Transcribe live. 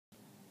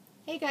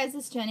Hey guys,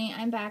 it's Jenny.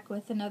 I'm back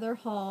with another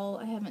haul.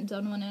 I haven't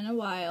done one in a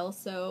while,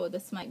 so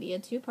this might be a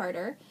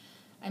two-parter.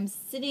 I'm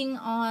sitting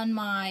on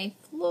my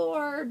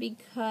floor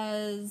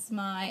because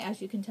my,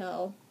 as you can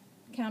tell,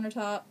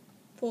 countertop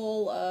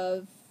full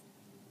of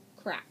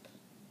crap.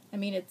 I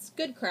mean, it's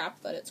good crap,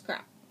 but it's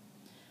crap.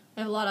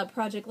 I have a lot of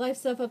Project Life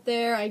stuff up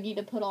there. I need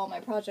to put all my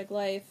Project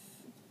Life,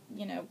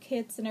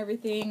 kits and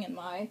everything in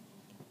my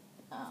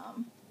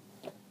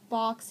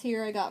box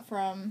here I got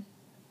from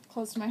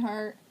Close to My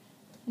Heart.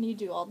 I need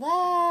to do all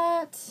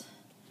that.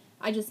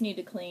 I just need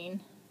to clean.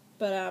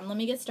 But let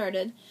me get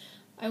started.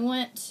 I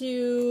went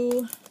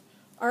to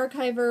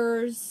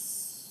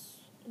Archivers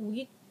a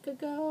week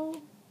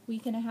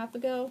and a half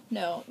ago.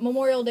 No,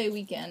 Memorial Day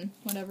weekend,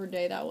 whatever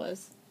day that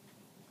was.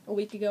 A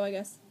week ago, I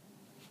guess.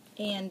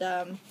 And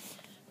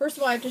first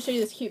of all, I have to show you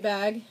this cute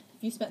bag.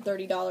 If you spent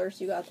 $30,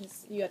 you got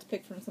this. You got to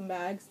pick from some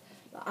bags.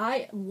 But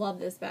I love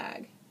this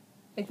bag.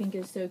 I think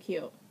it's so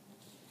cute.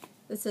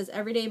 This says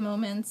everyday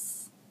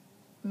moments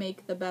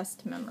make the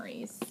best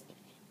memories.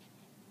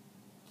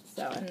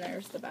 So, and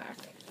there's the back.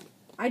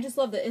 I just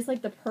love that. It's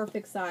like the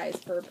perfect size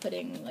for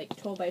putting like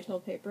 12 by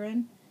 12 paper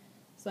in.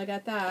 So I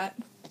got that.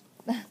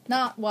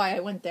 Not why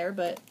I went there,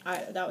 but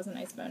that was a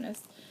nice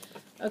bonus.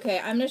 Okay,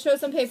 I'm going to show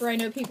some paper. I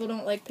know people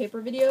don't like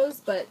paper videos,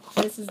 but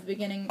this is the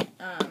beginning,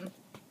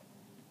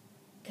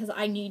 because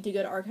I need to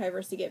go to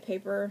Archivers to get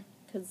paper,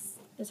 because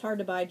it's hard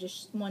to buy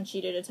just one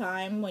sheet at a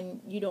time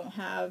when you don't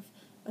have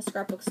a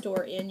scrapbook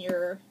store in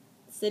your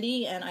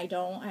city, and I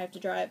don't. I have to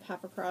drive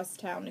half across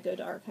town to go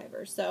to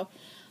Archivers. So,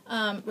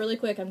 really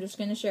quick, I'm just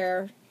going to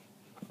share.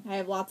 I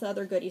have lots of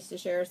other goodies to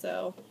share,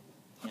 so,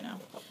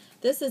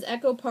 This is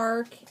Echo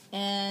Park,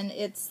 and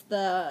it's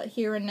the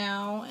Here and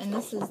Now, and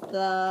this is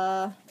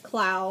the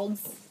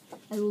Clouds.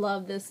 I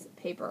love this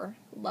paper.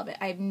 Love it.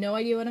 I have no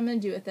idea what I'm going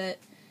to do with it.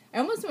 I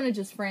almost want to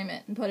just frame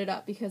it and put it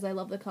up because I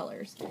love the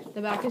colors.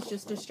 The back is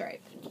just a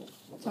stripe.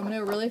 So I'm going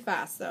to go really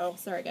fast, though.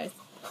 Sorry, guys.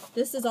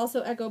 This is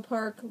also Echo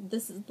Park.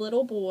 This is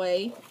Little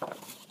Boy,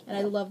 and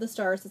I love the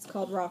stars. It's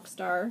called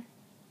Rockstar.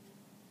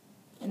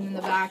 And then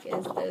the back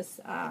is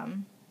this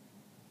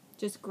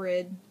just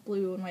grid,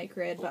 blue and white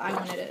grid, but I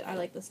wanted it. I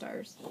like the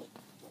stars.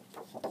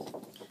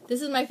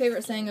 This is my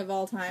favorite saying of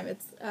all time.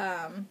 It's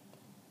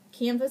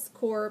Canvas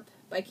Corp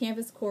by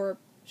Canvas Corp,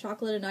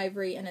 Chocolate and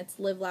Ivory, and it's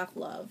Live, Laugh,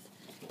 Love.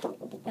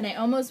 And I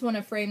almost want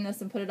to frame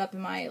this and put it up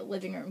in my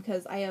living room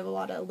because I have a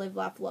lot of Live,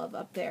 Laugh, Love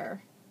up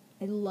there.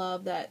 I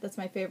love that. That's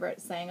my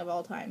favorite saying of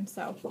all time.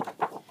 So,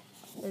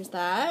 there's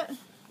that.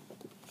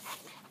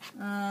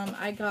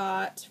 I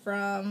got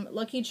from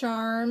Lucky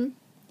Charm.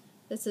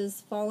 This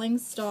is Falling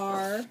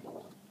Star.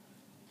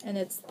 And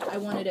I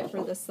wanted it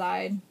for this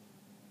side.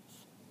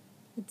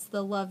 It's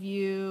the love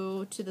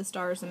you to the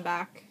stars and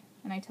back.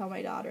 And I tell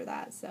my daughter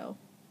that, so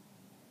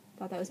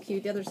thought that was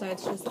cute. The other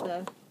side's just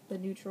the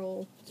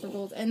neutral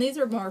circles. And these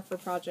are more for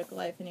Project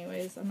Life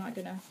anyways. I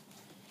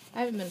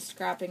haven't been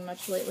scrapping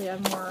much lately. I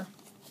haven't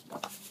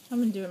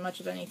been doing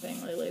much of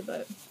anything lately,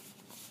 but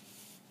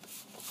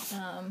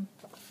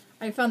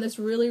I found this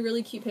really,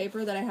 really cute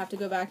paper that I have to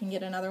go back and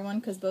get another one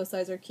because both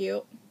sides are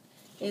cute.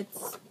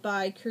 It's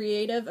by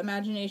Creative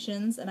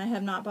Imaginations, and I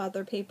have not bought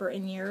their paper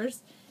in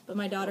years, but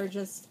my daughter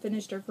just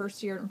finished her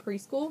first year in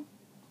preschool.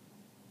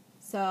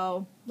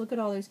 So, look at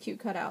all those cute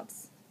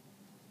cutouts.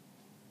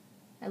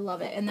 I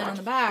love it. And then on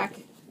the back,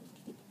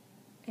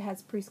 it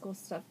has preschool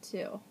stuff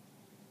too.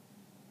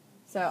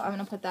 So, I'm going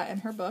to put that in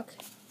her book.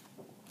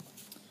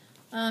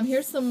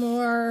 Here's some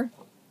more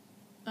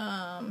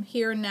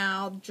Here and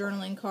Now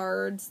journaling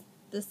cards.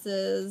 This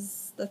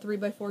is the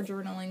 3x4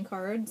 journaling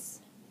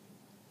cards.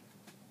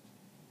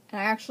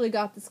 And I actually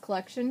got this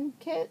collection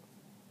kit,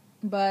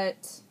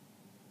 but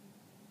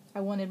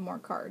I wanted more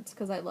cards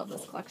because I love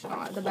this collection.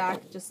 The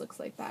back just looks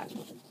like that.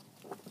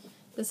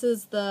 This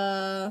is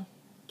the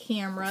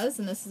cameras,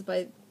 and this is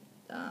by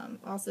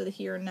also the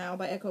Here and Now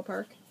by Echo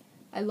Park.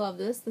 I love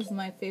this. This is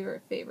my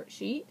favorite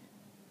sheet.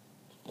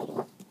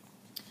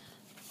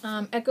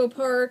 Echo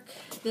Park,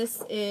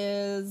 this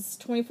is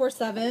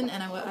 24/7,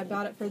 and I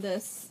bought it for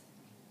this.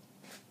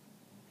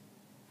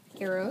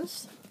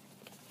 Arrows.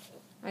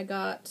 I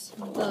got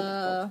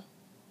the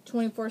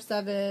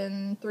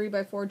 24/7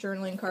 3x4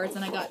 journaling cards,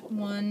 and I got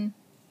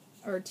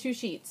two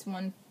sheets,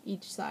 one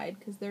each side,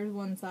 because there's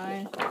one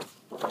side,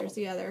 there's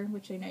the other,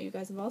 which I know you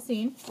guys have all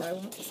seen, so I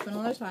won't spend a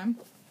lot of time.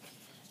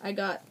 I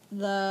got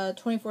the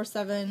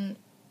 24/7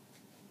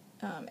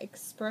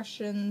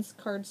 Expressions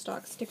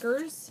cardstock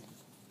stickers.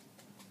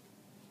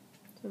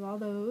 So all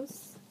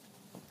those.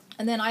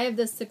 And then I have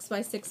this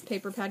 6x6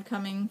 paper pad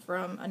coming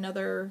from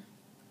another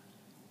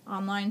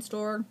online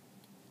store.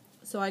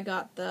 So I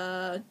got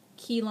the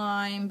Key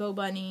Lime, Bow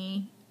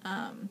Bunny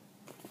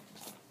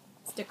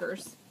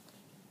stickers.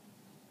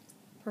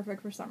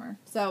 Perfect for summer.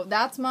 So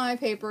that's my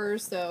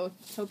papers. So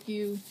hope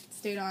you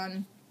stayed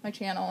on my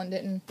channel and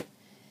didn't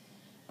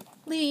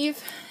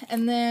leave.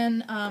 And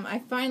then I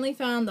finally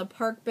found the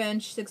Park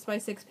Bench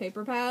 6x6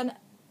 paper pad.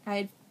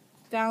 I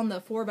found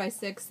the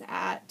 4x6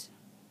 at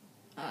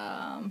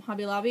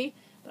Hobby Lobby,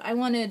 but I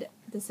wanted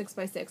the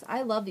 6x6.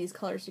 I love these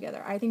colors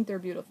together. I think they're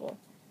beautiful.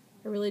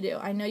 I really do.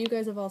 I know you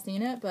guys have all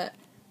seen it, but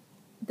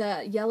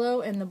the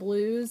yellow and the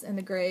blues and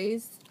the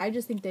grays, I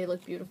just think they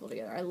look beautiful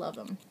together. I love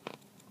them.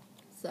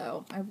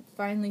 So I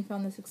finally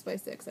found the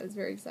 6x6. I was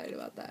very excited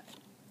about that.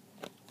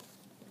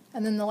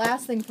 And then the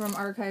last thing from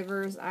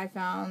Archivers, I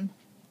found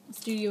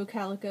Studio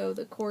Calico,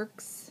 the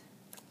corks,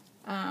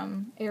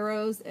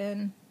 arrows,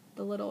 and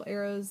the little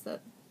arrows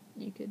that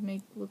you could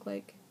make look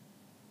like,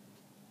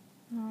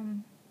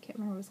 can't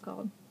remember what it's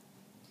called.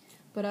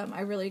 But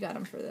I really got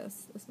them for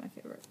this. This is my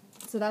favorite.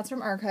 So that's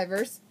from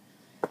Archivers.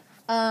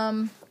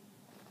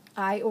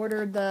 I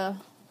ordered the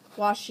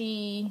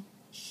washi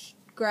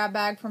grab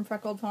bag from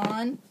Freckled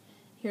Fawn.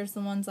 Here's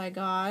the ones I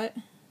got.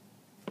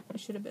 I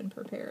should have been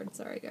prepared.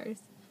 Sorry,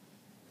 guys.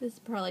 This is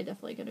probably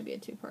definitely going to be a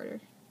two-parter.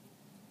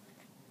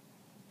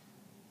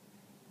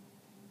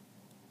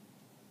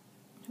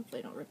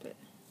 Hopefully I don't rip it.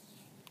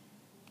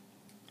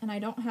 And I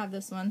don't have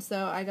this one,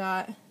 so I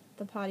got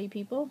the Potty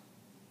People.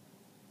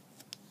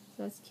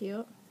 That's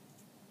cute.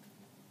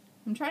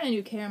 I'm trying a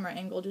new camera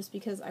angle just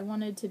because I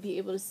wanted to be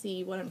able to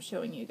see what I'm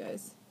showing you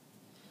guys.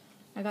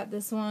 I got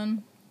this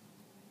one.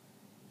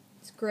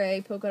 It's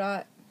gray polka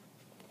dot.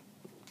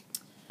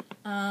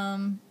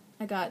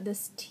 I got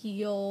this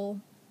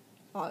teal,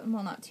 well,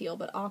 not teal,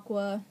 but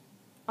aqua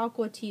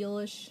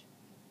tealish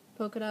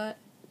polka dot.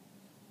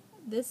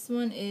 This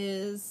one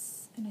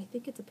is, and I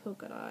think it's a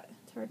polka dot.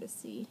 It's hard to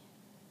see.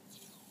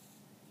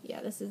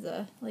 Yeah, this is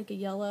like a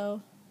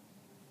yellow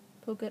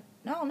polka.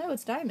 No,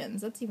 it's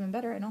diamonds. That's even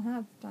better. I don't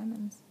have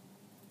diamonds.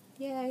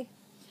 Yay.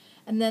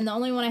 And then the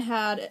only one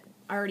I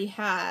already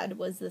had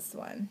was this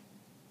one.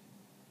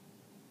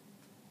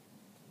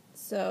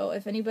 So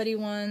if anybody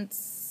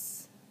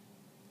wants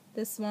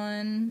this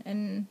one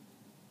and,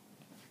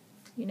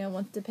 you know,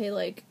 wants to pay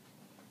like,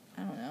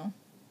 I don't know,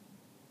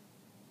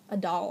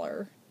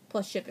 $1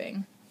 plus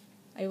shipping,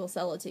 I will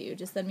sell it to you.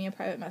 Just send me a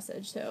private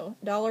message. So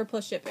 $1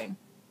 plus shipping,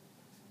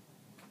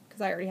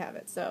 because I already have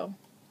it. So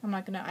I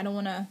don't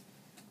want to,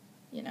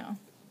 you know,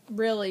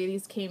 really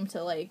these came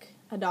to like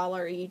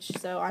 $1 each.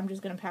 So I'm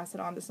just going to pass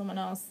it on to someone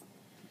else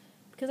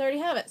because I already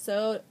have it.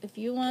 So if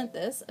you want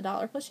this,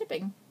 $1 plus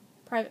shipping,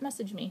 private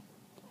message me.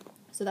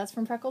 So that's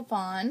from Freckled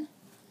Fawn.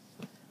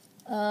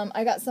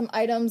 I got some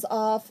items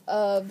off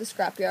of the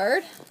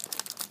scrapyard.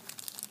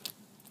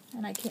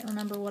 And I can't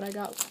remember what I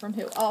got from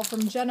who. Oh,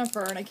 from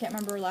Jennifer, and I can't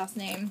remember her last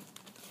name.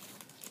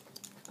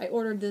 I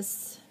ordered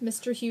this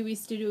Mr. Huey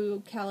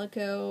Studio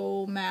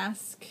Calico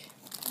mask.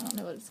 I don't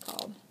know what it's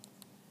called.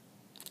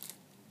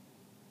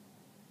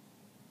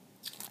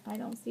 I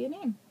don't see a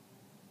name.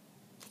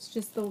 It's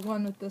just the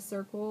one with the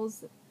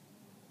circles.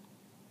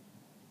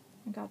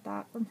 I got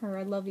that from her.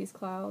 I love these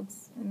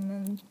clouds. And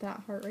then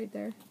that heart right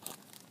there.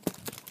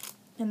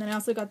 And then I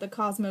also got the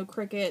Cosmo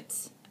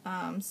Cricket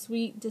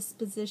Sweet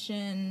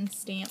Disposition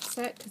stamp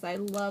set because I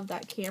love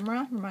that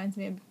camera. Reminds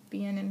me of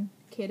being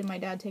a kid and my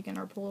dad taking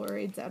our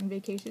Polaroids out on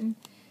vacation.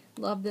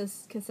 Love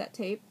this cassette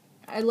tape.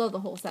 I love the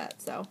whole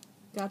set, so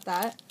got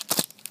that.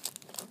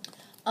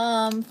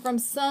 From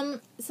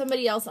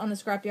somebody else on the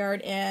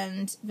scrapyard,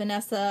 and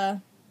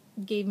Vanessa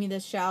gave me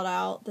this shout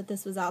out that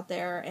this was out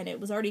there and it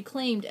was already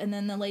claimed, and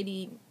then the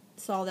lady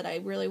saw that I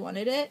really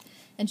wanted it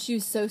and she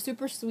was so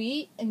super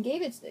sweet and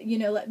gave it, you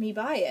know, let me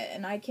buy it,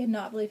 and I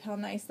cannot believe how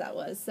nice that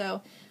was.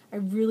 So I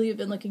really have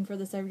been looking for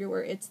this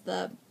everywhere. It's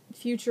the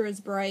Future is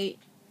Bright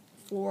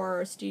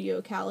for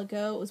Studio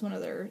Calico. It was one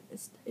of their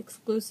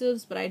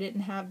exclusives, but I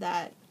didn't have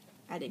that.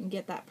 I didn't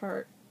get that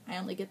part. I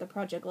only get the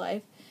Project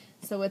Life.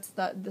 So it's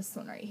this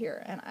one right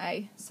here, and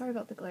sorry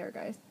about the glare,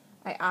 guys.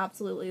 I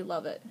absolutely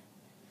love it.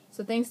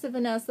 So thanks to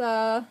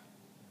Vanessa,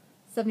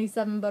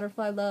 77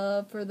 Butterfly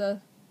Love, for the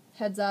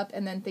heads up,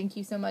 and then thank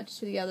you so much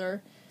to the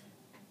other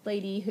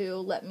lady who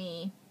let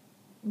me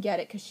get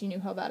it because she knew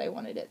how bad I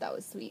wanted it. That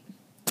was sweet.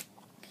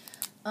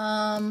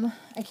 I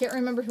can't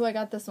remember who I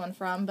got this one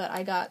from, but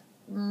I got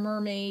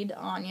Mermaid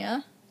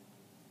Anya.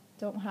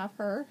 Don't have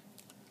her.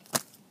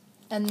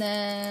 And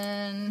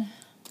then,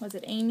 was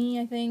it Amy,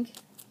 I think,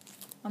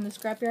 on the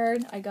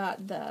scrapyard? I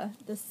got the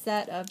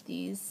set of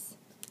these,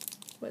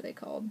 what are they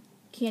called?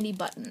 Candy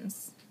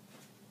buttons.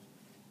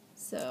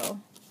 So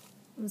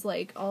it was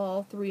like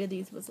all 3 of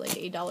these was like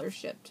 $8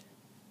 shipped.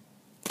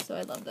 So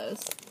I love those.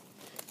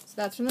 So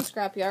that's from the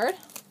scrapyard.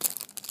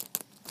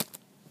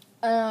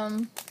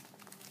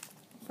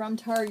 From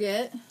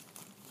Target,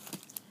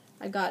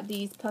 I got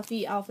these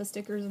puffy alpha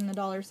stickers in the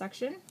dollar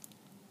section.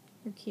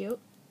 They're cute.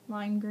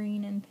 Lime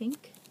green and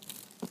pink.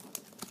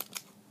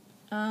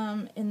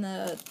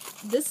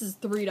 This is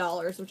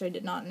 $3, which I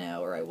did not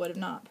know, or I would have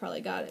not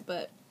probably got it,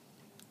 but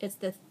it's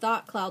the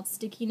Thought Cloud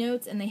sticky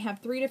notes, and they have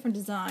 3 different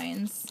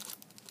designs.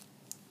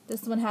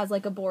 This one has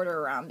like a border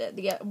around it.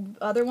 The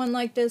other one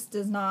like this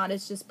does not.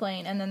 It's just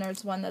plain. And then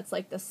there's one that's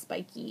like the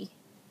spiky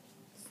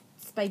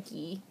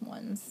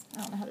ones.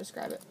 I don't know how to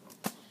describe it.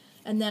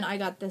 And then I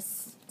got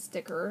this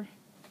sticker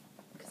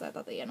because I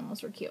thought the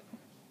animals were cute.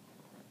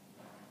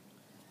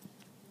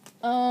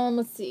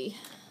 Let's see.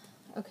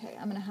 Okay,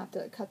 I'm gonna have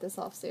to cut this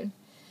off soon.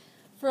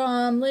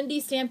 From Lindy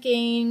Stamp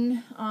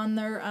Gang on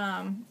their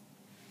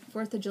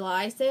 4th of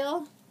July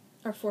sale.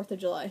 or 4th of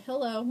July.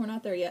 Hello, we're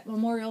not there yet.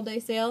 Memorial Day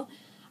sale.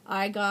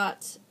 I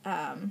got,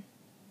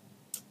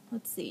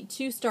 let's see,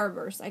 2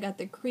 Starbursts. I got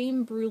the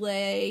creme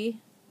brulee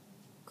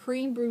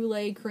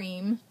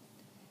cream.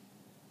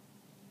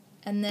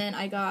 And then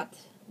I got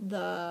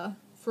the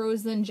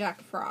frozen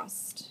Jack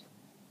Frost.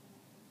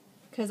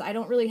 Because I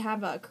don't really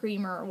have a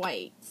cream or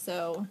white,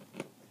 so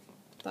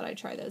thought I'd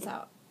try those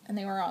out. And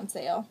they were on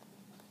sale.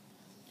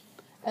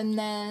 And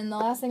then the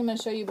last thing I'm going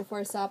to show you before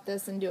I stop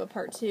this and do a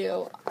part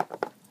 2,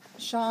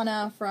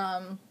 Shauna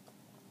from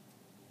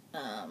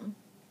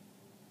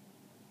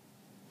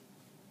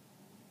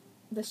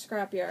the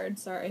scrapyard,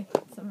 sorry,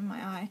 some in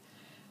my eye,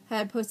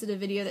 had posted a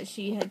video that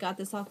she had got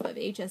this off of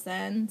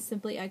HSN,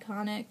 Simply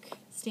Iconic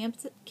stamp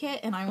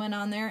kit, and I went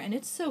on there, and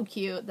it's so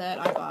cute that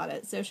I bought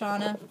it. So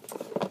Shauna,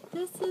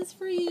 this is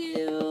for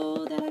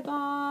you that I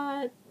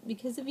bought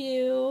because of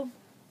you.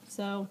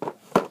 So,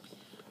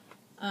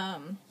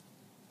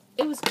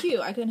 it was cute.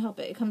 I couldn't help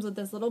it. It comes with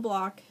this little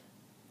block,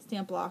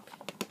 stamp block,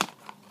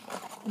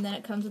 and then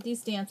it comes with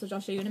these stamps, which I'll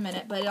show you in a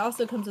minute, but it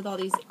also comes with all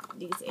these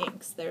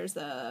inks. There's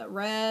a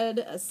red,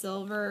 a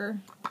silver,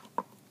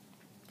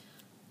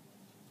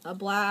 a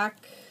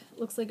black,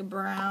 looks like a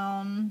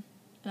brown,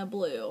 and a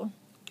blue.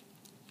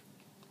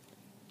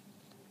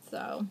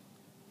 So,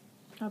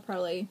 I'll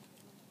probably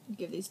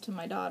give these to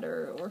my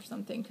daughter or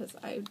something because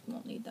I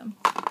won't need them.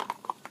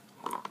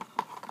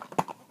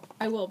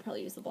 I will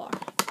probably use the block.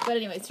 But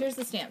anyways, here's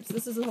the stamps.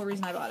 This is the whole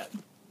reason I bought it.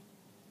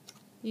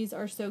 These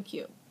are so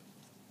cute.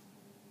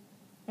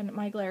 And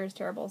my glare is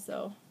terrible,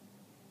 so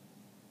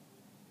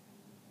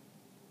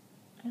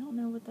I don't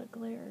know what that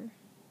glare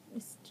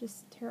is.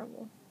 Just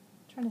terrible.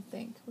 I'm trying to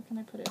think. Where can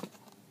I put it?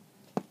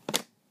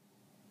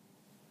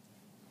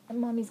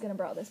 And Mommy's gonna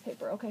borrow this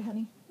paper. Okay,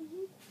 honey?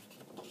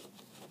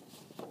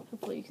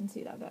 Hopefully you can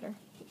see that better.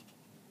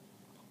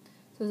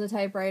 So there's a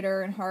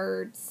typewriter and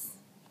hearts.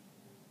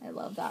 I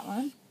love that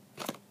one.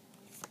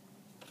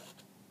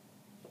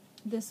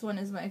 This one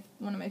is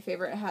one of my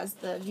favorite. It has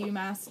the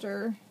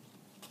Viewmaster.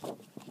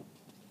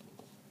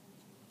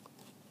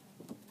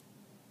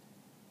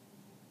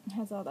 It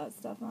has all that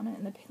stuff on it.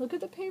 And look at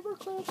the paper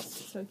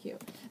clips. So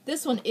cute.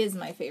 This one is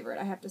my favorite,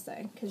 I have to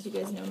say, because you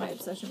guys know my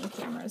obsession with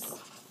cameras.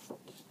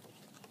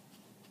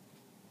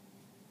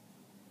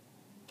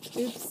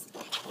 Oops.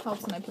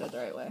 Helps when I put it the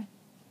right way.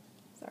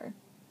 Sorry.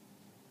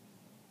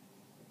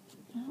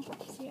 Oh,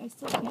 see, I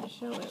still can't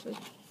show it with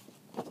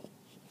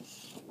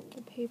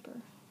the paper.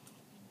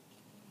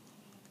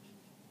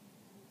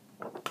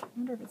 I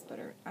wonder if it's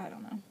better. I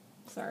don't know.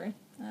 Sorry.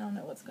 I don't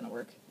know what's going to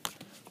work.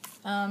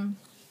 Shauna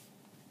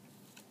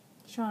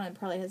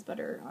probably has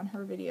better on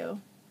her video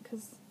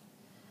because,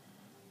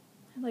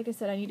 like I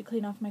said, I need to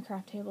clean off my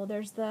craft table.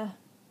 There's the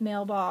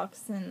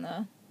mailbox and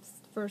the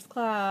first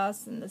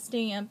class and the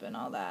stamp and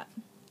all that.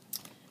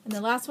 And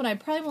the last one I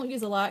probably won't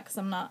use a lot because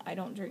I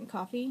don't drink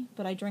coffee,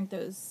 but I drink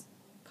those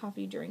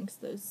coffee drinks,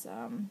 those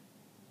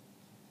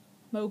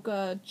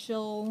mocha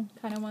chill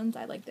kind of ones.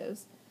 I like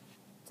those.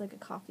 It's like a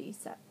coffee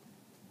set.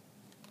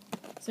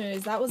 So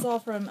anyways, that was all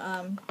from,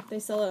 they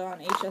sell it on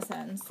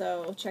HSN,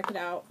 so check it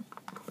out.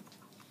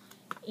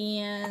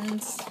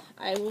 And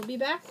I will be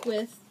back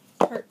with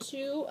part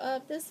 2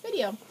 of this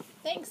video.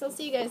 Thanks, I'll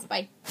see you guys.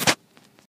 Bye.